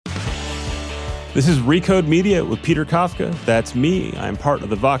This is Recode Media with Peter Kafka. That's me. I'm part of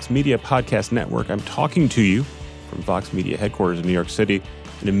the Vox Media Podcast Network. I'm talking to you from Vox Media headquarters in New York City.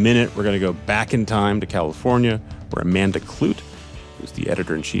 In a minute, we're going to go back in time to California, where Amanda Kludt, who's the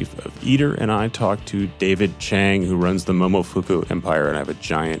editor-in-chief of Eater, and I talked to David Chang, who runs the Momofuku empire, and I have a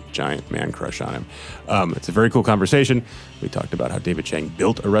giant, giant man crush on him. It's a very cool conversation. We talked about how David Chang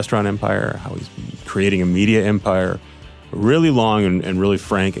built a restaurant empire, how he's creating a media empire, a really long and really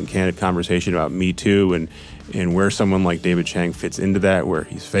frank and candid conversation about Me Too and where someone like David Chang fits into that, where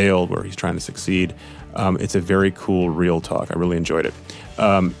he's failed, where he's trying to succeed. It's a very cool, real talk. I really enjoyed it.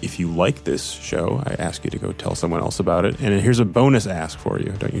 If you like this show, I ask you to go tell someone else about it. And here's a bonus ask for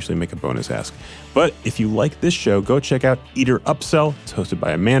you. I don't usually make a bonus ask. But if you like this show, go check out Eater Upsell. It's hosted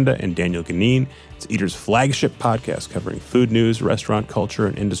by Amanda and Daniel Ganin. It's Eater's flagship podcast covering food news, restaurant culture,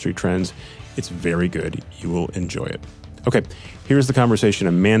 and industry trends. It's very good. You will enjoy it. Okay, here's the conversation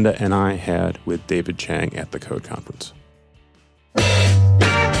Amanda and I had with David Chang at the Code Conference.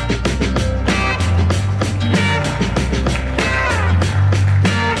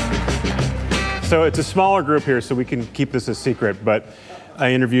 So it's a smaller group here, so we can keep this a secret, but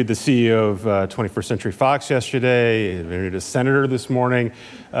I interviewed the CEO of 21st Century Fox yesterday, interviewed a senator this morning,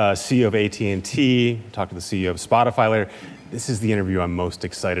 CEO of AT&T, talked to the CEO of Spotify later. This is the interview I'm most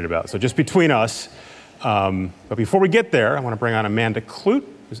excited about. So just between us, but before we get there, I want to bring on Amanda Kludt,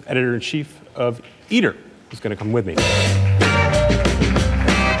 who's editor-in-chief of Eater, who's going to come with me. All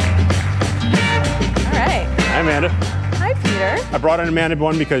right. Hi, Amanda. Hi, Peter. I brought in Amanda,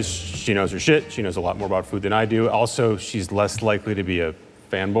 one, because she knows her shit. She knows a lot more about food than I do. Also, she's less likely to be a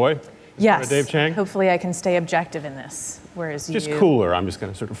fanboy. Yes. Dave Chang. Hopefully I can stay objective in this, whereas just cooler. I'm just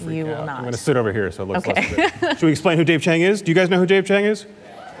going to sort of freak you out. will not. I'm going to sit over here so it looks okay. less of it. Should we explain who Dave Chang is? Do you guys know who Dave Chang is?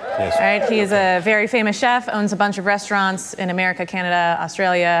 Yes. All right, he is a very famous chef, owns a bunch of restaurants in America, Canada,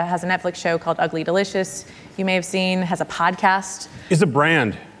 Australia, has a Netflix show called Ugly Delicious, you may have seen, has a podcast. He's a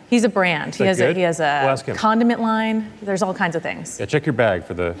brand. He's a brand. He has a condiment line. There's all kinds of things. Yeah, check your bag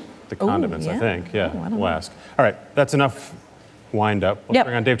for the condiments, I think. Yeah, we'll ask. All right, that's enough wind up. Let's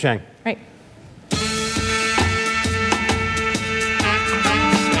bring on Dave Chang. Right.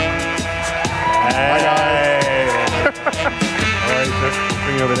 Hi, guys. All right, Chris,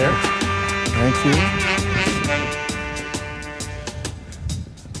 bring you over there. Thank you.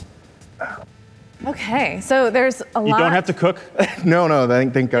 Okay, so there's a lot. You don't have to cook? No,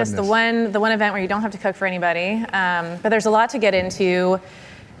 thank goodness. Just the one event where you don't have to cook for anybody. But there's a lot to get into.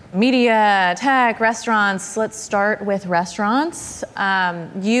 Media, tech, restaurants. Let's start with restaurants.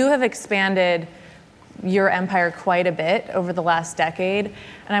 You have expanded your empire quite a bit over the last decade.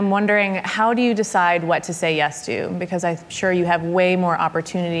 And I'm wondering, how do you decide what to say yes to? Because I'm sure you have way more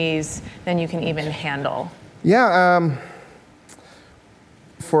opportunities than you can even handle. Yeah,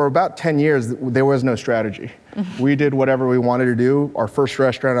 for about 10 years, there was no strategy. We did whatever we wanted to do. Our first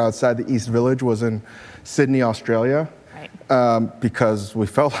restaurant outside the East Village was in Sydney, Australia, because we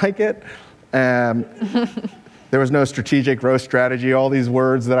felt like it. There was no strategic growth strategy, all these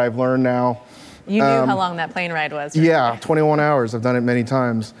words that I've learned now. You knew how long that plane ride was. Right? Yeah, 21 hours. I've done it many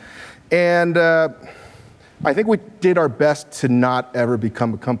times. And I think we did our best to not ever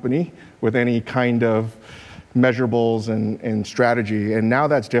become a company with any kind of measurables and strategy, and now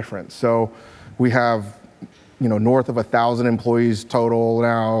that's different. So we have, north of 1,000 employees total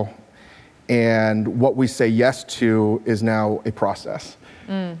now, and what we say yes to is now a process.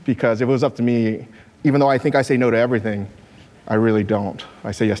 Because if it was up to me, even though I think I say no to everything, I really don't.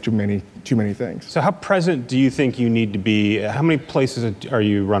 I say yes to too many things. So how present do you think you need to be? How many places are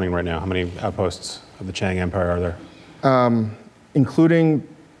you running right now? How many outposts of the Chang Empire are there? Including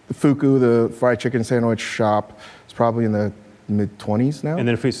Fuku, the fried chicken sandwich shop, it's probably in the mid-20s now. And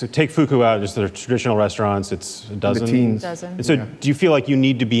then if we take Fuku out, just the traditional restaurants, it's a dozen? The teens. Dozen. And so do you feel like you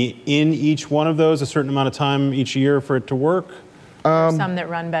need to be in each one of those a certain amount of time each year for it to work? Some that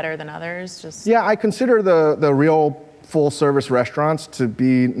run better than others? Yeah, I consider the real full-service restaurants to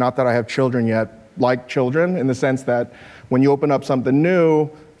be, not that I have children yet, like children, in the sense that when you open up something new,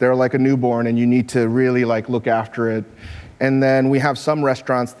 they're like a newborn and you need to really look after it. And then we have some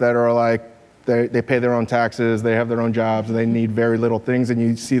restaurants that are like, they pay their own taxes, they have their own jobs, and they need very little things, and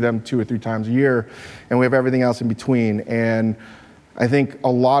you see them 2 or 3 times a year, and we have everything else in between. And I think a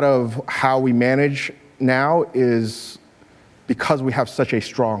lot of how we manage now is because we have such a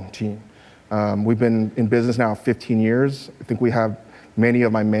strong team. We've been in business now 15 years. I think we have many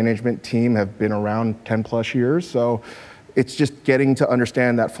of my management team have been around 10 plus years. So it's just getting to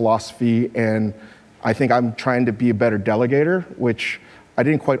understand that philosophy, and I think I'm trying to be a better delegator, which I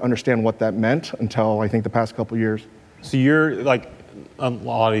didn't quite understand what that meant until I think the past couple of years. So you're like, a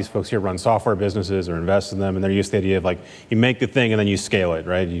lot of these folks here run software businesses or invest in them, and they're used to the idea of like, you make the thing and then you scale it,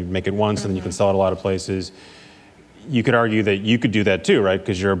 right? You make it once and then you can sell it a lot of places. You could argue that you could do that too, right?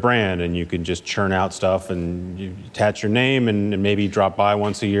 Because you're a brand and you can just churn out stuff and you attach your name and maybe drop by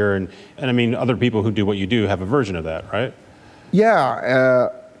once a year. And I mean, other people who do what you do have a version of that, right? Yeah.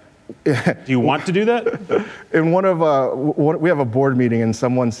 Do you want to do that? In we have a board meeting, and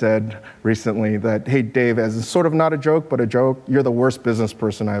someone said recently that, hey, Dave, as sort of not a joke, but a joke, you're the worst business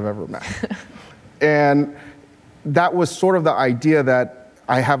person I've ever met. And that was sort of the idea that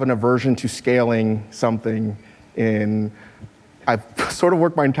I have an aversion to scaling something. I've sort of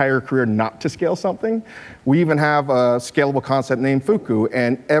worked my entire career not to scale something. We even have a scalable concept named Fuku,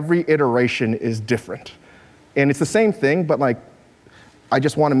 and every iteration is different. And it's the same thing, but like, I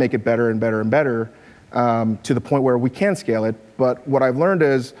just want to make it better and better and better to the point where we can scale it. But what I've learned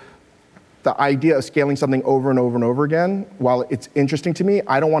is the idea of scaling something over and over and over again, while it's interesting to me,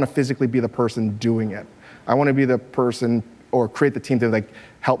 I don't want to physically be the person doing it. I want to be the person or create the team to like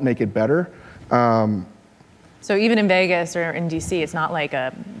help make it better. So even in Vegas or in DC, it's not like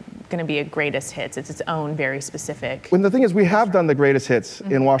going to be a greatest hits. It's its own very specific. When the thing is, we have done the greatest hits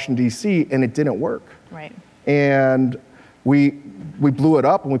in Washington, DC, and it didn't work. Right. And we blew it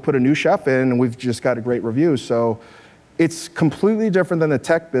up and we put a new chef in and we've just got a great review. So it's completely different than the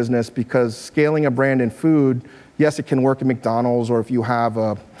tech business because scaling a brand in food, yes, it can work at McDonald's or if you have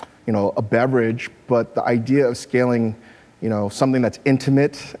a beverage, but the idea of scaling, something that's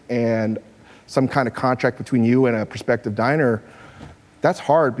intimate and some kind of contract between you and a prospective diner, that's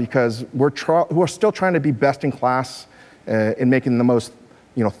hard because we're still trying to be best in class in making the most,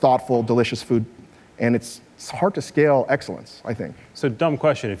 thoughtful, delicious food. And it's hard to scale excellence, I think. So dumb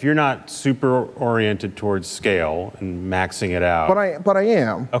question. If you're not super oriented towards scale and maxing it out. But I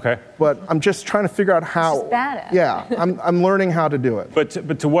am. Okay. But I'm just trying to figure out how. It's just badass. Yeah, I'm learning how to do it.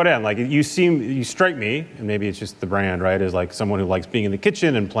 But to what end? Like you strike me, and maybe it's just the brand, right? As like someone who likes being in the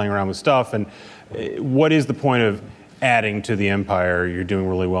kitchen and playing around with stuff. And what is the point of adding to the empire? You're doing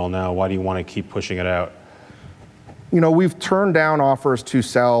really well now. Why do you want to keep pushing it out? We've turned down offers to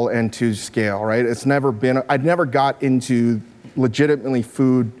sell and to scale, right? I'd never got into legitimately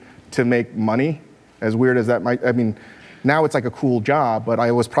food to make money, as weird as that might, now it's like a cool job, but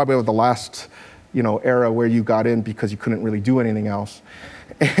I was probably the last, era where you got in because you couldn't really do anything else.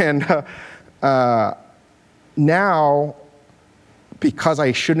 And now, because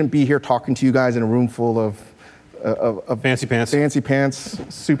I shouldn't be here talking to you guys in a room full of fancy pants,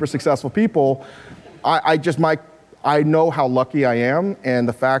 super successful people, I know how lucky I am, and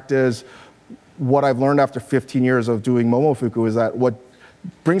the fact is, what I've learned after 15 years of doing Momofuku is that what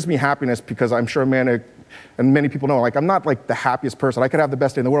brings me happiness, because I'm sure Amanda and many people know, like I'm not like the happiest person. I could have the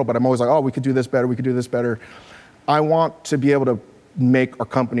best day in the world, but I'm always like, oh, we could do this better. I want to be able to make our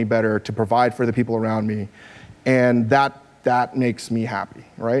company better, to provide for the people around me, and that makes me happy,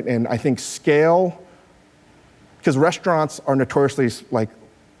 right? And I think scale, because restaurants are notoriously like,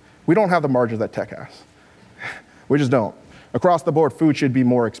 we don't have the margins that tech has. We just don't. Across the board, food should be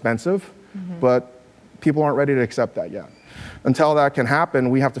more expensive, but people aren't ready to accept that yet. Until that can happen,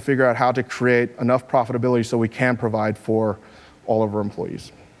 we have to figure out how to create enough profitability so we can provide for all of our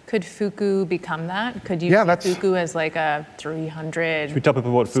employees. Could Fuku become that? Could you see Fuku as like a 300? Should we tell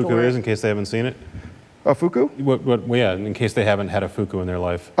people what Fuku is in case they haven't seen it? Fuku? In case they haven't had a Fuku in their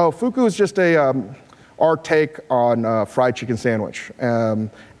life. Oh, Fuku is just our take on fried chicken sandwich. And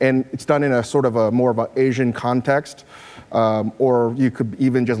it's done in a sort of a more of an Asian context, or you could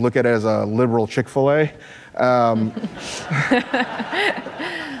even just look at it as a liberal Chick-fil-A.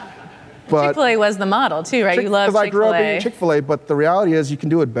 Chick-fil-A was the model too, right? You love Chick-fil-A. Because I grew up eating Chick-fil-A, but the reality is you can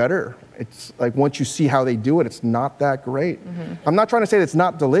do it better. It's like once you see how they do it, it's not that great. I'm not trying to say that it's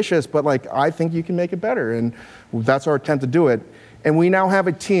not delicious, but like I think you can make it better, and that's our attempt to do it. And we now have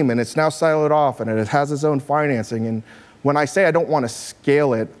a team, and it's now siloed off, and it has its own financing. And when I say I don't want to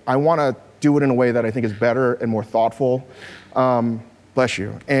scale it, I want to do it in a way that I think is better and more thoughtful. Bless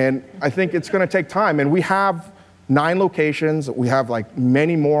you. And I think it's going to take time. And we have 9 locations. We have like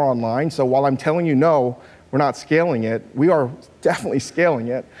many more online. So while I'm telling you no, we're not scaling it, we are definitely scaling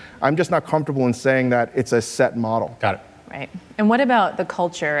it. I'm just not comfortable in saying that it's a set model. Got it. Right. And what about the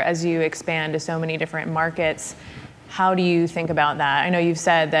culture as you expand to so many different markets? How do you think about that? I know you've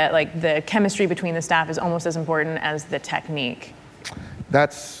said that like the chemistry between the staff is almost as important as the technique.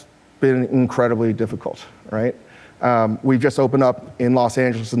 That's been incredibly difficult, right? We've just opened up in Los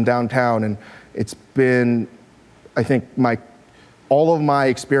Angeles and downtown, and it's been, I think, all of my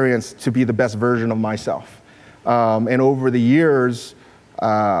experience to be the best version of myself. And over the years,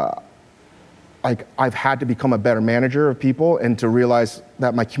 like I've had to become a better manager of people and to realize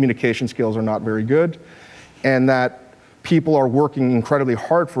that my communication skills are not very good and that people are working incredibly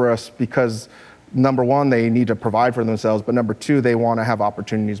hard for us because number one, they need to provide for themselves, but number two, they want to have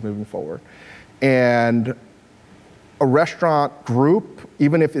opportunities moving forward. And a restaurant group,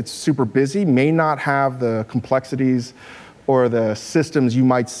 even if it's super busy, may not have the complexities or the systems you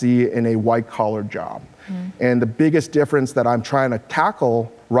might see in a white-collar job. And the biggest difference that I'm trying to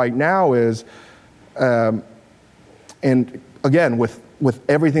tackle right now is, and again, with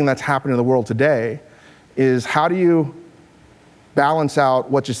everything that's happening in the world today, is how do you balance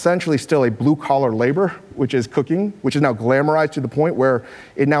out what's essentially still a blue-collar labor, which is cooking, which is now glamorized to the point where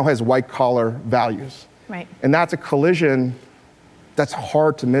it now has white-collar values. Right. And that's a collision that's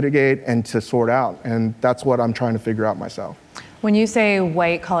hard to mitigate and to sort out, and that's what I'm trying to figure out myself. When you say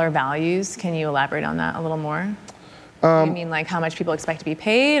white-collar values, can you elaborate on that a little more? You mean like how much people expect to be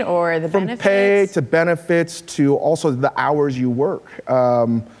paid or the benefits? From pay to benefits to also the hours you work,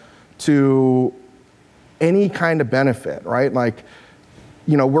 to any kind of benefit, right? Like,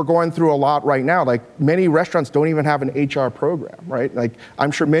 you know, we're going through a lot right now. Like many restaurants don't even have an HR program, right? Like I'm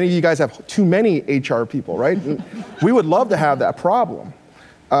sure many of you guys have too many HR people, right? We would love to have that problem.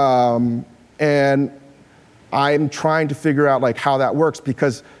 And I'm trying to figure out like how that works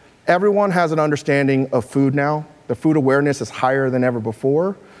because everyone has an understanding of food now. The food awareness is higher than ever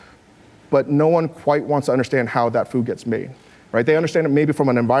before, but no one quite wants to understand how that food gets made, right? They understand it maybe from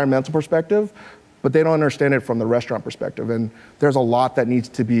an environmental perspective, but they don't understand it from the restaurant perspective. And there's a lot that needs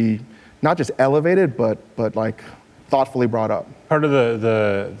to be not just elevated, but like thoughtfully brought up. Part of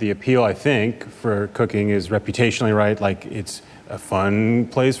the appeal, I think, for cooking is reputationally, right? Like it's a fun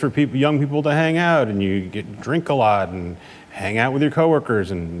place for people, young people to hang out, and you drink a lot and hang out with your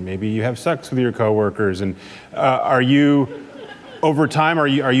coworkers, and maybe you have sex with your coworkers. And are you, over time, are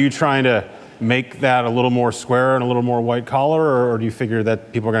you trying to make that a little more square and a little more white collar, or do you figure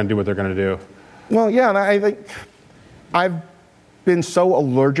that people are going to do what they're going to do? Well, yeah, and I think I've been so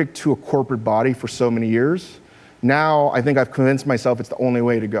allergic to a corporate body for so many years. Now I think I've convinced myself it's the only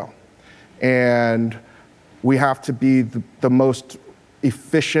way to go. And we have to be the most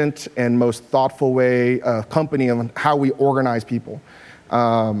efficient and most thoughtful way, company of how we organize people.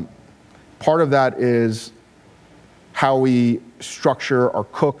 Part of that is how we structure our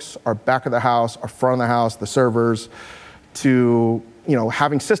cooks, our back of the house, our front of the house, the servers, to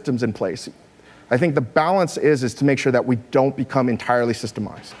having systems in place. I think the balance is to make sure that we don't become entirely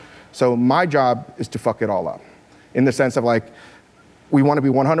systemized. So my job is to fuck it all up, in the sense of like, we want to be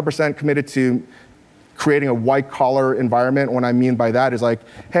 100% committed to creating a white-collar environment. What I mean by that is like,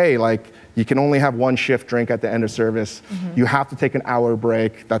 hey, like you can only have one shift drink at the end of service. Mm-hmm. You have to take an hour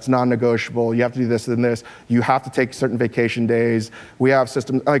break. That's non-negotiable. You have to do this and this. You have to take certain vacation days. We have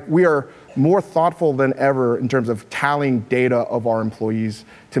systems, like we are more thoughtful than ever in terms of tallying data of our employees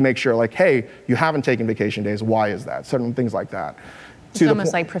to make sure like, hey, you haven't taken vacation days. Why is that? Certain things like that. It's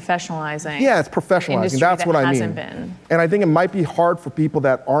almost like professionalizing. Yeah, it's professionalizing. That's what I mean. Been. And I think it might be hard for people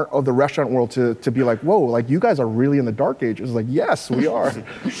that aren't of the restaurant world to be like, whoa, like you guys are really in the dark ages. Like, yes, we are.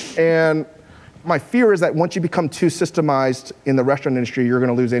 And my fear is that once you become too systemized in the restaurant industry, you're going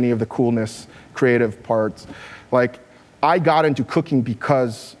to lose any of the coolness, creative parts. Like, I got into cooking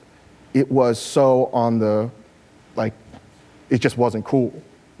because it was so on the, like, it just wasn't cool,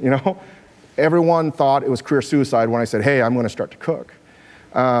 Everyone thought it was career suicide when I said, hey, I'm going to start to cook.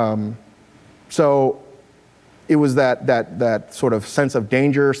 So it was that sort of sense of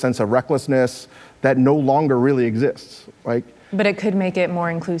danger, sense of recklessness that no longer really exists. But it could make it more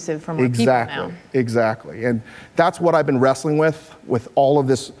inclusive for more people now. Exactly. And that's what I've been wrestling with all of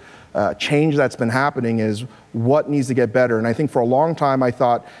this change that's been happening is what needs to get better. And I think for a long time I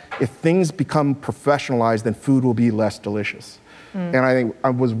thought if things become professionalized, then food will be less delicious. And I think I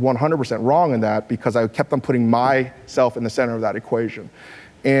was 100% wrong in that because I kept on putting myself in the center of that equation.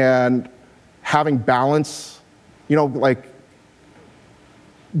 And having balance, like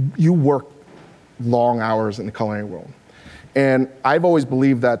you work long hours in the culinary world. And I've always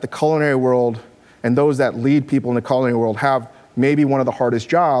believed that the culinary world and those that lead people in the culinary world have maybe one of the hardest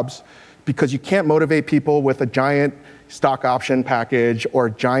jobs because you can't motivate people with a giant stock option package or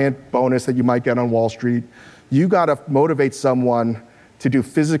a giant bonus that you might get on Wall Street. You got to motivate someone to do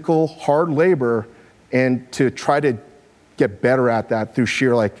physical, hard labor and to try to get better at that through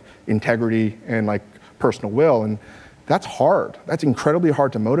sheer integrity and personal will. And that's hard. That's incredibly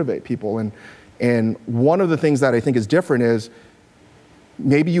hard to motivate people. And one of the things that I think is different is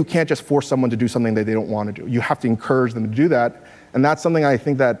maybe you can't just force someone to do something that they don't want to do. You have to encourage them to do that. And that's something I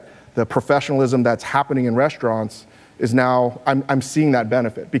think that the professionalism that's happening in restaurants is now, I'm seeing that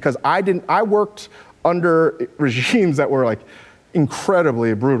benefit because I worked under regimes that were like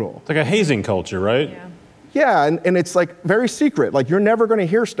incredibly brutal. It's like a hazing culture, right? Yeah, and it's like very secret. Like you're never going to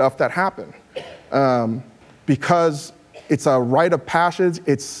hear stuff that happened because it's a rite of passage.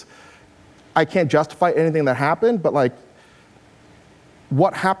 I can't justify anything that happened, but like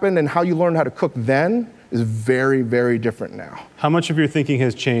what happened and how you learned how to cook then is very, very different now. How much of your thinking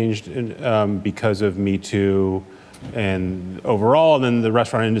has changed because of Me Too and overall, and then the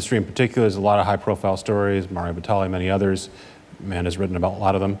restaurant industry in particular? There's a lot of high-profile stories, Mario Batali, many others. Amanda's written about a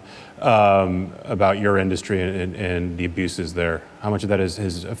lot of them, about your industry and the abuses there. How much of that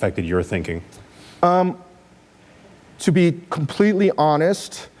has affected your thinking? To be completely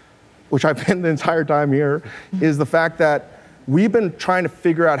honest, which I've been the entire time here, is the fact that we've been trying to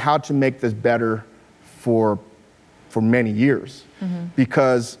figure out how to make this better for many years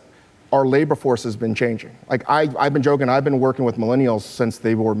because our labor force has been changing. Like I've been joking, I've been working with millennials since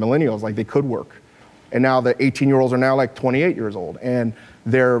they were millennials, like they could work. And now the 18-year-olds are now like 28 years old. And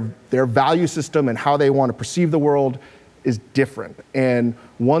their value system and how they want to perceive the world is different. And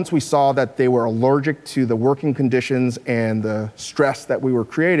once we saw that they were allergic to the working conditions and the stress that we were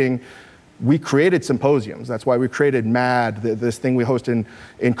creating, we created symposiums. That's why we created MAD, this thing we host in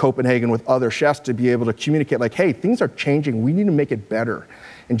Copenhagen with other chefs to be able to communicate like, hey, things are changing. We need to make it better.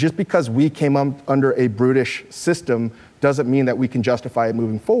 And just because we came under a brutish system doesn't mean that we can justify it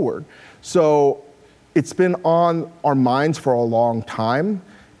moving forward. So it's been on our minds for a long time.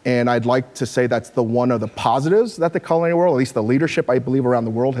 And I'd like to say that's one of the positives that the culinary world, at least the leadership I believe around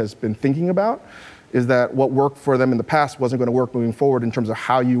the world has been thinking about, is that what worked for them in the past wasn't going to work moving forward in terms of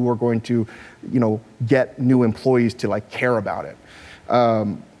how you were going to, get new employees to like care about it.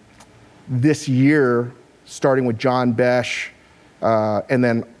 This year, starting with John Besh, and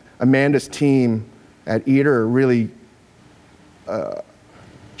then Amanda's team at Eater really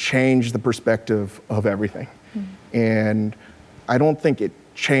changed the perspective of everything. And I don't think it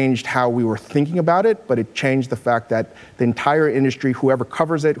changed how we were thinking about it, but it changed the fact that the entire industry, whoever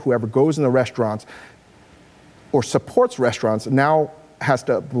covers it, whoever goes in the restaurants or supports restaurants, now has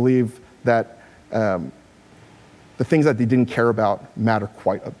to believe that the things that they didn't care about matter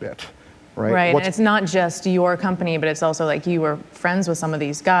quite a bit. Right, and it's not just your company, but it's also like you were friends with some of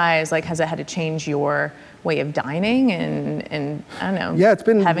these guys. Like, has it had to change your way of dining and I don't know? Yeah, it's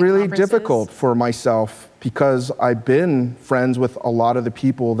been really difficult for myself because I've been friends with a lot of the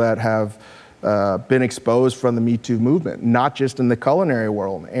people that have been exposed from the Me Too movement, not just in the culinary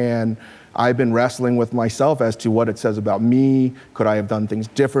world. And I've been wrestling with myself as to what it says about me. Could I have done things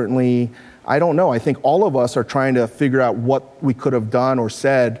differently? I don't know. I think all of us are trying to figure out what we could have done or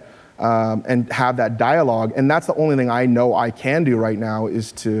said and have that dialogue. And that's the only thing I know I can do right now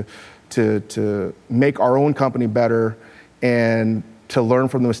is to make our own company better and to learn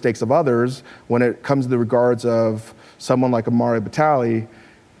from the mistakes of others. When it comes to the regards of someone like a Mario Batali,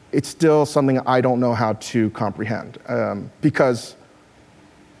 it's still something I don't know how to comprehend because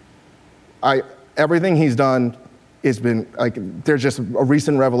everything he's done has been like, there's just a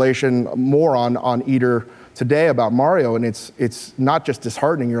recent revelation more on Eater today about Mario, and it's not just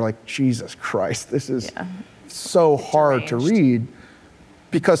disheartening. You're like, Jesus Christ, this is so hard to read,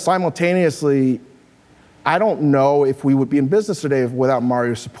 because simultaneously, I don't know if we would be in business today without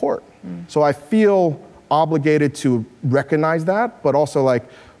Mario's support. So I feel obligated to recognize that, but also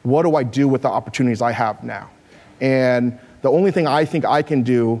like, what do I do with the opportunities I have now? And the only thing I think I can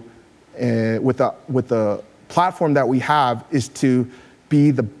do with the platform that we have is to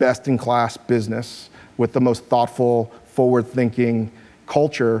be the best in class business with the most thoughtful, forward-thinking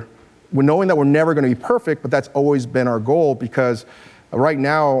culture. We're knowing that we're never going to be perfect, but that's always been our goal, because right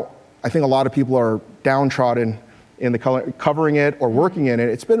now, I think a lot of people are downtrodden in the covering it or working in it.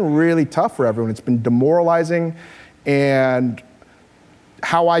 It's been really tough for everyone. It's been demoralizing, and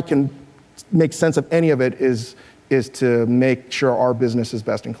how I can make sense of any of it is to make sure our business is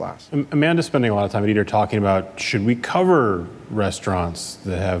best in class. Amanda's spending a lot of time at Eater talking about, should we cover restaurants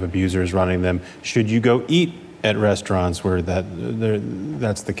that have abusers running them? Should you go eat at restaurants where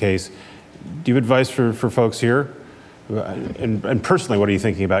that's the case? Do you have advice for folks here? And personally, what are you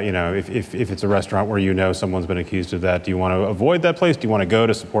thinking about, if it's a restaurant where someone's been accused of that? Do you want to avoid that place? Do you want to go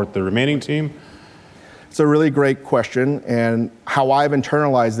to support the remaining team? It's a really great question, and how I've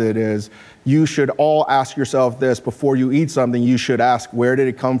internalized it is, you should all ask yourself this before you eat something. You should ask, where did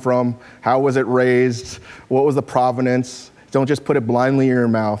it come from? How was it raised? What was the provenance? Don't just put it blindly in your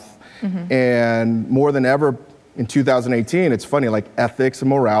mouth. And more than ever in 2018, it's funny, like ethics and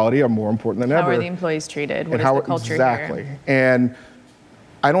morality are more important than ever. How are the employees treated? What is the culture exactly here? And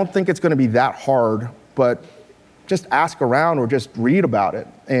I don't think it's going to be that hard, but just ask around or just read about it.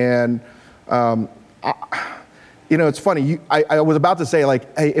 And it's funny. I was about to say,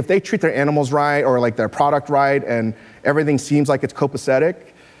 like, hey, if they treat their animals right or like their product right and everything seems like it's copacetic,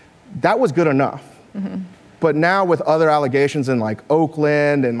 that was good enough. Mm-hmm. But now with other allegations in like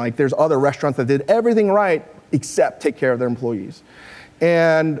Oakland and like there's other restaurants that did everything right except take care of their employees.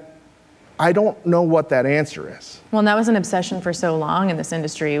 And I don't know what that answer is. Well, and that was an obsession for so long in this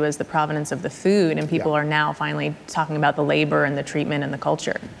industry, was the provenance of the food, and people are now finally talking about the labor and the treatment and the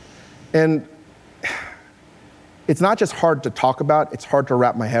culture. And it's not just hard to talk about, it's hard to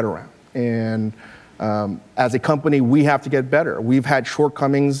wrap my head around. And as a company, we have to get better. We've had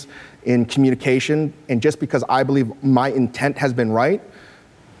shortcomings in communication, and just because I believe my intent has been right,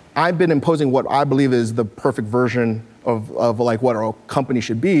 I've been imposing what I believe is the perfect version of like what our company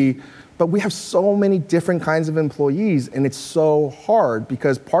should be. But we have so many different kinds of employees, and it's so hard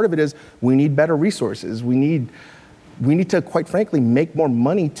because part of it is we need better resources. We need to, quite frankly, make more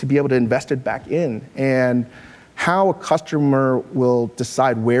money to be able to invest it back in. And how a customer will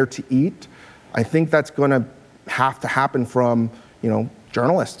decide where to eat, I think that's going to have to happen from,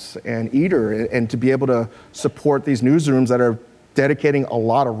 journalists and Eater, and to be able to support these newsrooms that are dedicating a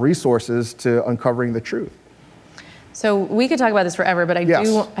lot of resources to uncovering the truth. So we could talk about this forever, but I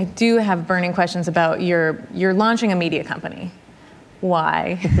do have burning questions about you're launching a media company.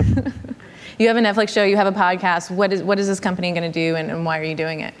 Why? You have a Netflix show, you have a podcast. What is this company going to do, and why are you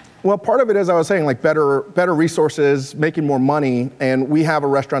doing it? Well, part of it is, I was saying, like better resources, making more money, and we have a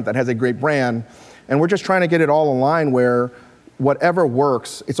restaurant that has a great brand, and we're just trying to get it all in line where whatever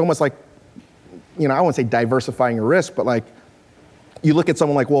works. It's almost like, I won't say diversifying your risk, but like you look at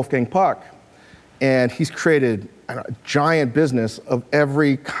someone like Wolfgang Puck, and he's created a giant business of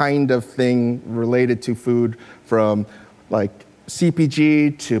every kind of thing related to food, from like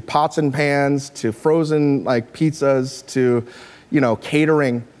CPG to pots and pans to frozen like pizzas to,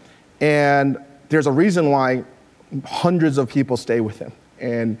 catering. And there's a reason why hundreds of people stay with him.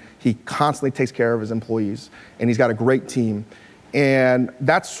 And he constantly takes care of his employees. And he's got a great team. And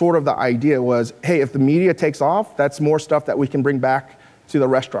that's sort of the idea was, hey, if the media takes off, that's more stuff that we can bring back to the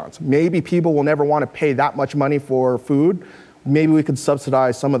restaurants. Maybe people will never want to pay that much money for food. Maybe we could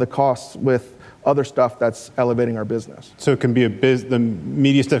subsidize some of the costs with other stuff that's elevating our business. So it can be the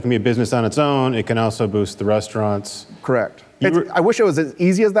media stuff can be a business on its own. It can also boost the restaurants. Correct. I wish it was as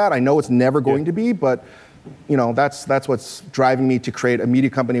easy as that. I know it's never going to be, but that's what's driving me to create a media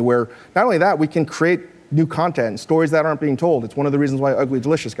company where not only that, we can create new content, stories that aren't being told. It's one of the reasons why Ugly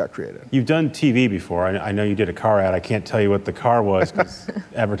Delicious got created. You've done TV before. I know you did a car ad. I can't tell you what the car was because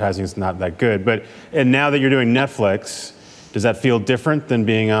advertising is not that good. And now that you're doing Netflix, does that feel different than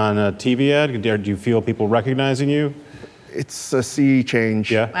being on a TV ad? Do you feel people recognizing you? It's a sea change.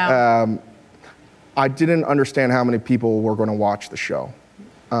 Yeah. Wow. I didn't understand how many people were going to watch the show.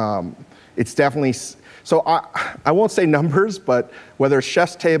 It's definitely... So I won't say numbers, but whether it's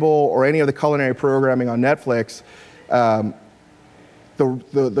Chef's Table or any of the culinary programming on Netflix,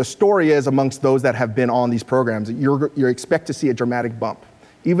 the story is amongst those that have been on these programs, you expect to see a dramatic bump,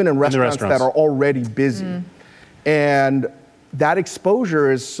 even in restaurants that are already busy. Mm. And that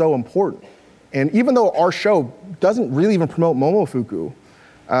exposure is so important. And even though our show doesn't really even promote Momofuku,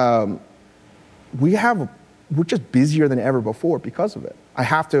 we're just busier than ever before because of it. I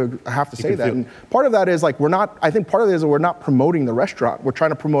have to say that. And part of that is like I think part of it is we're not promoting the restaurant. We're trying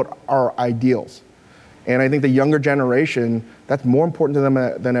to promote our ideals. And I think the younger generation, that's more important to them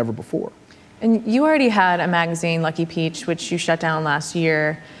than ever before. And you already had a magazine, Lucky Peach, which you shut down last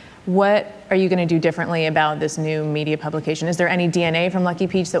year. What are you going to do differently about this new media publication? Is there any DNA from Lucky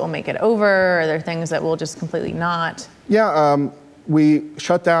Peach that will make it over? Are there things that will just completely not? Yeah, we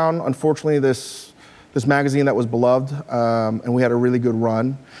shut down, unfortunately, this magazine that was beloved, and we had a really good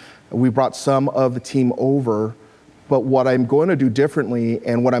run. We brought some of the team over, but what I'm going to do differently,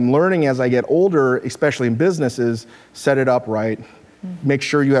 and what I'm learning as I get older, especially in business, is set it up right. Mm-hmm. Make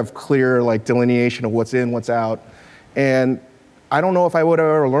sure you have clear delineation of what's in, what's out. And I don't know if I would have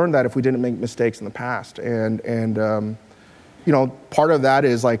ever learned that if we didn't make mistakes in the past. And part of that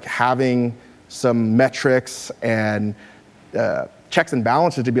is having some metrics and checks and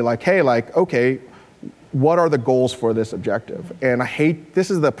balances to be okay, what are the goals for this objective? And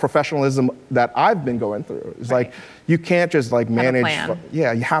this is the professionalism that I've been going through. It's right. You can't just manage.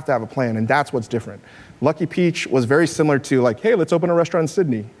 Yeah, you have to have a plan, and that's what's different. Lucky Peach was very similar to hey, let's open a restaurant in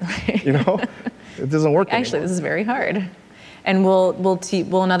Sydney. Right. It doesn't work Actually, anymore. This is very hard. And will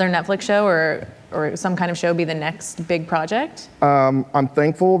another Netflix show or some kind of show be the next big project? I'm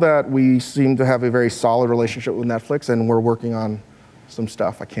thankful that we seem to have a very solid relationship with Netflix, and we're working on some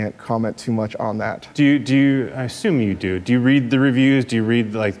stuff. I can't comment too much on that. Do you, I assume you do. Do you read the reviews? Do you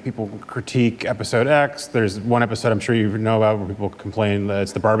read, like, people critique episode X? There's one episode I'm sure you know about where people complain that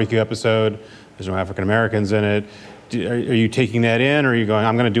it's the barbecue episode. There's no African Americans in it. Are you taking that in, or are you going,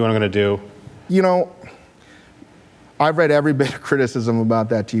 I'm going to do what I'm going to do? You know, I've read every bit of criticism about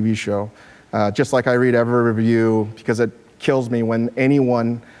that TV show, just like I read every review, because it kills me when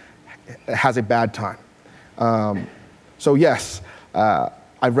anyone has a bad time. So yes,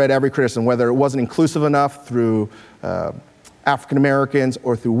 I've read every criticism, whether it wasn't inclusive enough through African Americans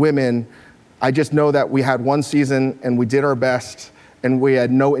or through women. I just know that we had one season and we did our best, and we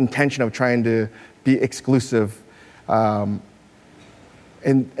had no intention of trying to be exclusive. And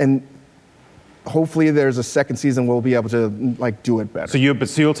hopefully there's a second season we'll be able to like do it better. So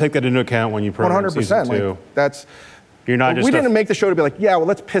you'll take that into account when you program 100%, season 2. Like, that's. You're not just we didn't make the show to be like, yeah, well,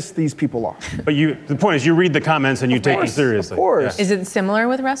 let's piss these people off. But the point is, you read the comments and you take them seriously. Of course. Yeah. Is it similar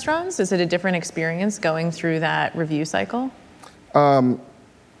with restaurants? Is it a different experience going through that review cycle?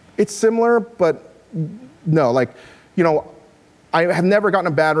 It's similar, but no. Like, you know, I have never gotten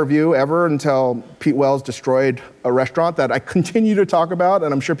a bad review ever until Pete Wells destroyed a restaurant that I continue to talk about,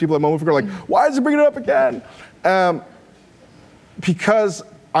 and I'm sure people at Momofuku are like, why is he bringing it up again? Because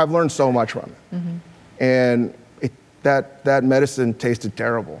I've learned so much from it. Mm-hmm. And that medicine tasted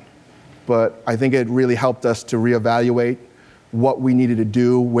terrible. But I think it really helped us to reevaluate what we needed to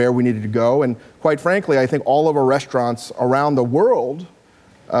do, where we needed to go. And quite frankly, I think all of our restaurants around the world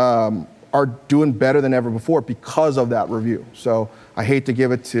are doing better than ever before because of that review. So I hate to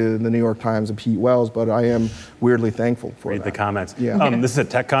give it to the New York Times and Pete Wells, but I am weirdly thankful for Read that. the comments. Yeah. This is a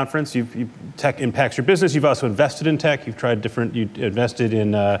tech conference. Tech impacts your business. You've also invested in tech. You invested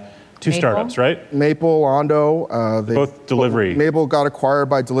in two Maple? startups, right? Maple, Ondo. Both delivery. Maple got acquired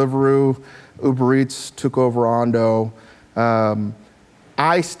by Deliveroo. Uber Eats took over Ondo.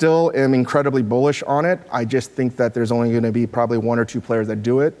 I still am incredibly bullish on it. I just think that there's only going to be probably one or two players that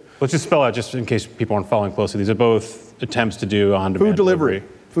do it. Let's just spell out, just in case people aren't following closely. These are both attempts to do on-demand Food delivery.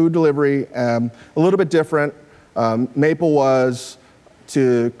 Food delivery, a little bit different. Maple was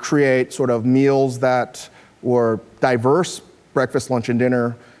to create sort of meals that were diverse, breakfast, lunch, and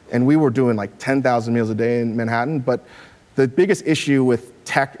dinner. And we were doing like 10,000 meals a day in Manhattan. But the biggest issue with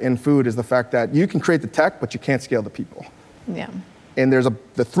tech and food is the fact that you can create the tech, but you can't scale the people. Yeah. And the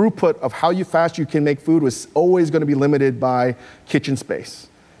throughput of how fast you can make food was always going to be limited by kitchen space.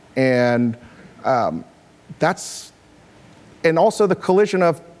 And and also the collision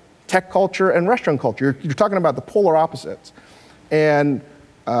of tech culture and restaurant culture. You're talking about the polar opposites. And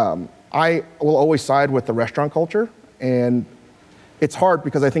I will always side with the restaurant culture. And it's hard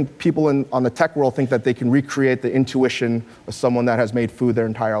because I think people on the tech world think that they can recreate the intuition of someone that has made food their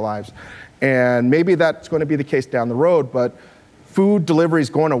entire lives. And maybe that's going to be the case down the road, but food delivery is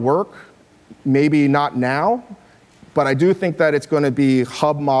going to work. Maybe not now, but I do think that it's going to be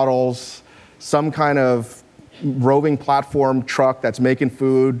hub models, some kind of roving platform truck that's making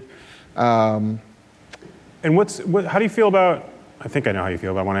food. And how do you feel about, I think I know how you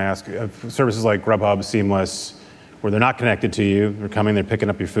feel, but I want to ask, services like Grubhub, Seamless, where they're not connected to you, they're coming, they're picking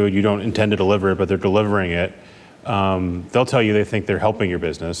up your food, you don't intend to deliver it, but they're delivering it. They'll tell you they think they're helping your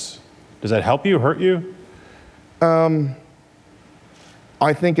business. Does that help you, hurt you?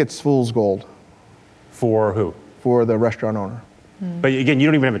 I think it's fool's gold. For who? For the restaurant owner. But again, you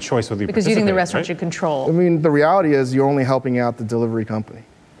don't even have a choice whether you Because you think the restaurant right? should control. I mean, the reality is you're only helping out the delivery company.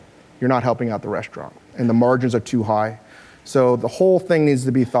 You're not helping out the restaurant, and the margins are too high. So the whole thing needs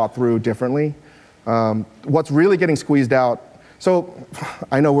to be thought through differently. What's really getting squeezed out, so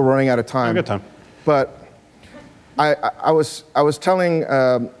I know we're running out of time. Good time. But I was telling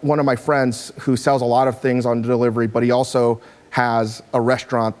one of my friends who sells a lot of things on delivery, but he also has a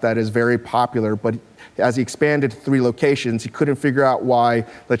restaurant that is very popular, but as he expanded to 3 locations, he couldn't figure out why,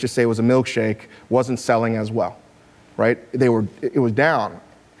 let's just say it was a milkshake, wasn't selling as well, right? It was down.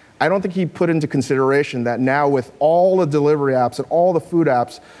 I don't think he put into consideration that now with all the delivery apps and all the food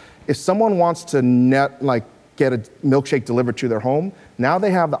apps, if someone wants to get a milkshake delivered to their home, now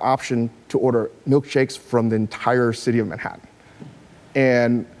they have the option to order milkshakes from the entire city of Manhattan.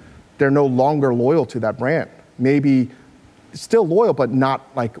 And they're no longer loyal to that brand. Maybe still loyal, but not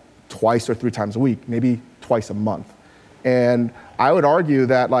like twice or 3 times a week, maybe twice a month. And I would argue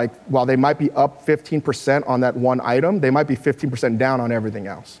that while they might be up 15% on that one item, they might be 15% down on everything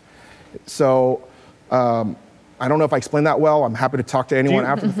else. So I don't know if I explained that well. I'm happy to talk to anyone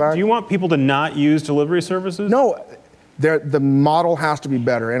after the fact. Do you want people to not use delivery services? No, the model has to be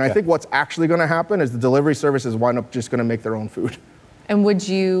better. And I think what's actually going to happen is the delivery services wind up just going to make their own food. And would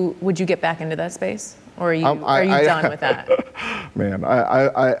you get back into that space, or are you done with that? Man,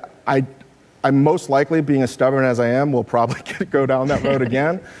 I'm most likely, being as stubborn as I am, will probably go down that road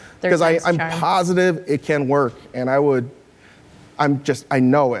again, because I'm positive it can work, and I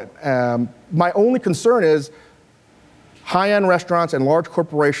know it. My only concern is high-end restaurants and large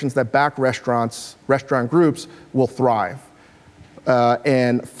corporations that back restaurant groups will thrive.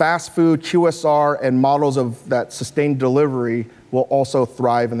 And fast food, QSR, and models of that sustained delivery will also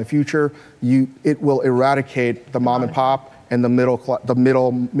thrive in the future. It will eradicate the mom and pop and the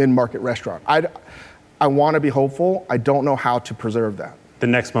mid-market restaurant. I want to be hopeful. I don't know how to preserve that. The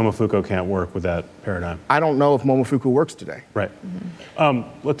next Momofuku can't work with that paradigm. I don't know if Momofuku works today. Right.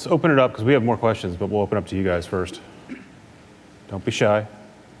 Let's open it up, because we have more questions, but we'll open up to you guys first. Don't be shy.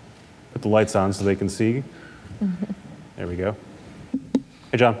 Put the lights on so they can see. There we go.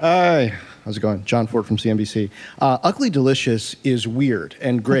 Hey, John. Hi. How's it going? John Ford from CNBC. Ugly Delicious is weird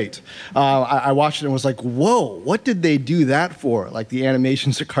and great. I watched it and was like, whoa, what did they do that for? Like the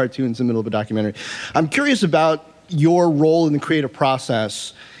animations or cartoons in the middle of a documentary. I'm curious about your role in the creative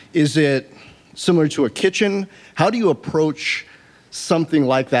process. Is it similar to a kitchen? How do you approach something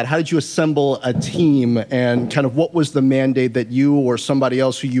like that? How did you assemble a team, and kind of what was the mandate that you or somebody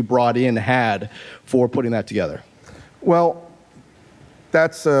else who you brought in had for putting that together? Well,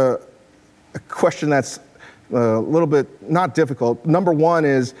 that's a question that's a little bit not difficult. Number one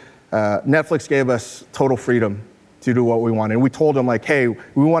is Netflix gave us total freedom to do what we want. And we told them, like, hey,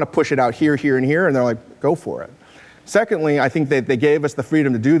 we want to push it out here, here, and here. And they're like, go for it. Secondly, I think that they gave us the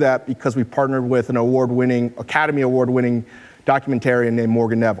freedom to do that because we partnered with an Academy Award-winning documentarian named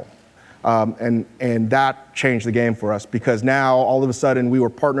Morgan Neville. And that changed the game for us, because now all of a sudden we were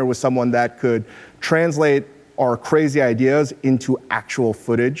partnered with someone that could translate our crazy ideas into actual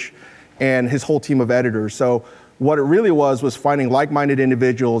footage, and his whole team of editors. So what it really was finding like-minded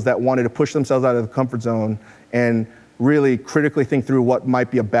individuals that wanted to push themselves out of the comfort zone and really critically think through what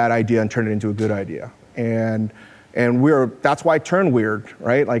might be a bad idea and turn it into a good idea. And that's why it turned weird,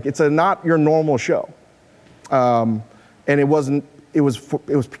 right? Like, it's not your normal show. And it was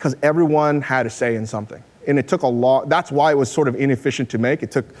because everyone had a say in something. And it took a lot. That's why it was sort of inefficient to make. It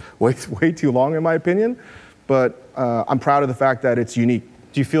took way too long, in my opinion. But I'm proud of the fact that it's unique.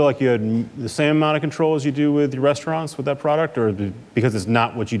 Do you feel like you had the same amount of control as you do with your restaurants with that product, or because it's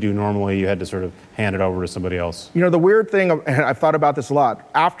not what you do normally, you had to sort of hand it over to somebody else? You know, the weird thing, and I've thought about this a lot,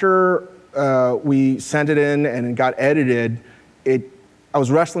 after we sent it in and it got edited, I was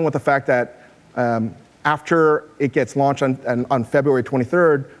wrestling with the fact that after it gets launched on February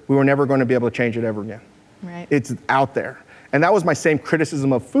 23rd, we were never going to be able to change it ever again. Right. It's out there. And that was my same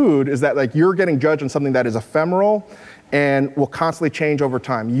criticism of food, is that, like, you're getting judged on something that is ephemeral and will constantly change over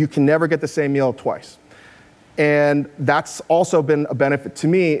time. You can never get the same meal twice. And that's also been a benefit to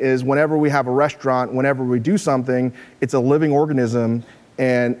me, is whenever we have a restaurant, whenever we do something, it's a living organism.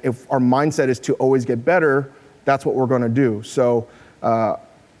 And if our mindset is to always get better, that's what we're going to do. So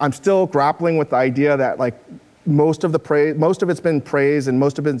I'm still grappling with the idea that, like, most of it's been praise and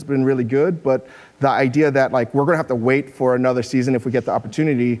most of it's been really good, but the idea that, like, we're going to have to wait for another season if we get the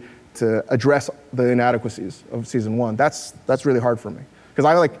opportunity to address the inadequacies of season one, that's really hard for me,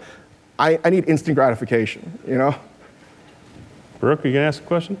 because I need instant gratification, you know? Brooke, are you going to ask a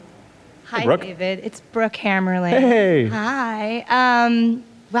question? Hi, Brooke. David. It's Brooke Hammerlin. Hey. Hi.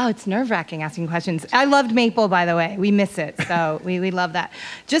 Wow, it's nerve-wracking asking questions. I loved Maple, by the way. We miss it, so we love that.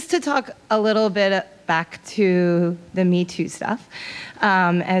 Just to talk a little bit back to the Me Too stuff,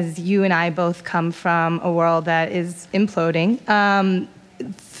 as you and I both come from a world that is imploding.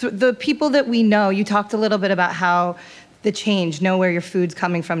 The people that we know, you talked a little bit about how the change, know where your food's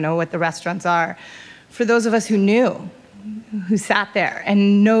coming from, know what the restaurants are. For those of us who knew, who sat there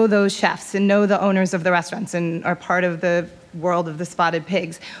and know those chefs and know the owners of the restaurants and are part of the world of the spotted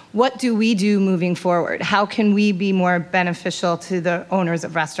pigs, what do we do moving forward? How can we be more beneficial to the owners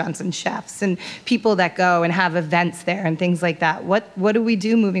of restaurants and chefs and people that go and have events there and things like that? What do we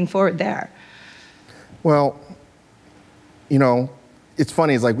do moving forward there? Well, you know, it's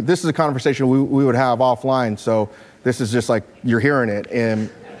funny. It's like, this is a conversation we would have offline. So this is just like, you're hearing it. And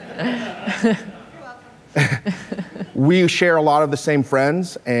we share a lot of the same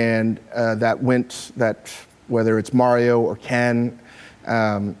friends, and whether it's Mario or Ken,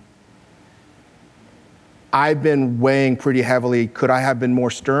 I've been weighing pretty heavily, could I have been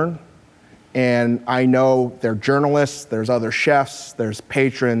more stern? And I know there are journalists, there's other chefs, there's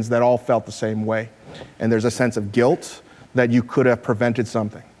patrons that all felt the same way. And there's a sense of guilt that you could have prevented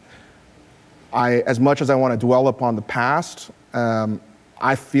something. As much as I want to dwell upon the past,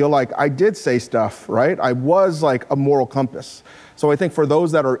 I feel like I did say stuff, right? I was like a moral compass. So I think for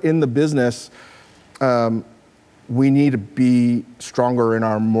those that are in the business, we need to be stronger in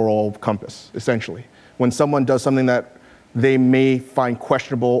our moral compass, essentially. When someone does something that they may find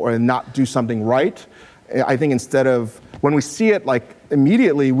questionable or not do something right, I think instead of, when we see it like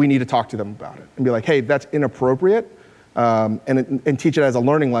immediately, we need to talk to them about it and be like, hey, that's inappropriate, and teach it as a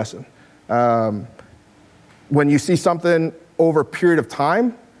learning lesson. When you see something over a period of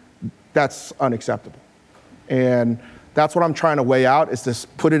time, that's unacceptable. And that's what I'm trying to weigh out, is to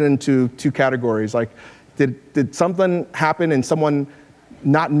put it into two categories. Like, did something happen and someone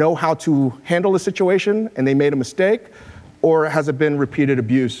not know how to handle the situation and they made a mistake? Or has it been repeated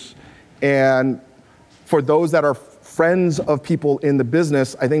abuse? And for those that are friends of people in the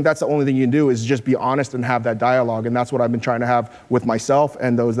business, I think that's the only thing you can do, is just be honest and have that dialogue. And that's what I've been trying to have with myself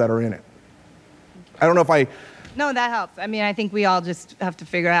and those that are in it. I don't know if No, that helps. I mean, I think we all just have to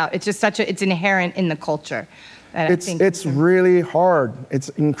figure out. It's just it's inherent in the culture. It's really hard. It's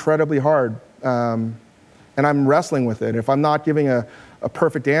incredibly hard. And I'm wrestling with it. If I'm not giving a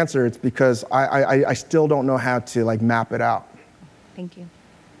perfect answer, it's because I still don't know how to like map it out. Thank you.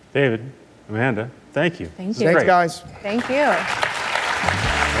 David, Amanda, thank you. Thank you. Thanks, guys. Thank you.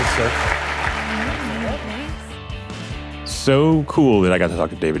 Thanks, sir. So cool that I got to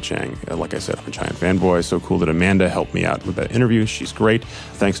talk to David Chang. Like I said, I'm a giant fanboy. So cool that Amanda helped me out with that interview. She's great.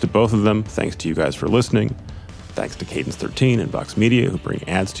 Thanks to both of them. Thanks to you guys for listening. Thanks to Cadence 13 and Vox Media, who bring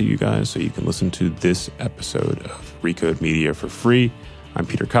ads to you guys so you can listen to this episode of Recode Media for free. I'm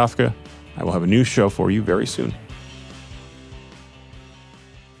Peter Kafka. I will have a new show for you very soon.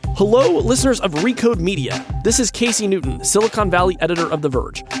 Hello, listeners of Recode Media. This is Casey Newton, Silicon Valley editor of The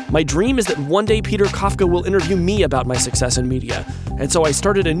Verge. My dream is that one day Peter Kafka will interview me about my success in media. And so I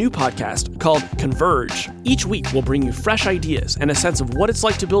started a new podcast called Converge. Each week we'll bring you fresh ideas and a sense of what it's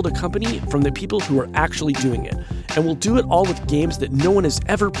like to build a company from the people who are actually doing it. And we'll do it all with games that no one has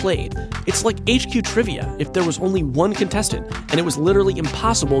ever played. It's like HQ Trivia if there was only one contestant and it was literally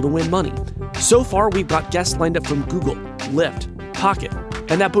impossible to win money. So far we've got guests lined up from Google, Lyft, Pocket,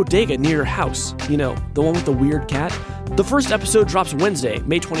 and that bodega near your house. You know, the one with the weird cat. The first episode drops Wednesday,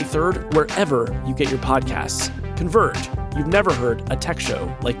 May 23rd, wherever you get your podcasts. Converge. You've never heard a tech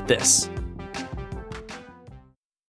show like this.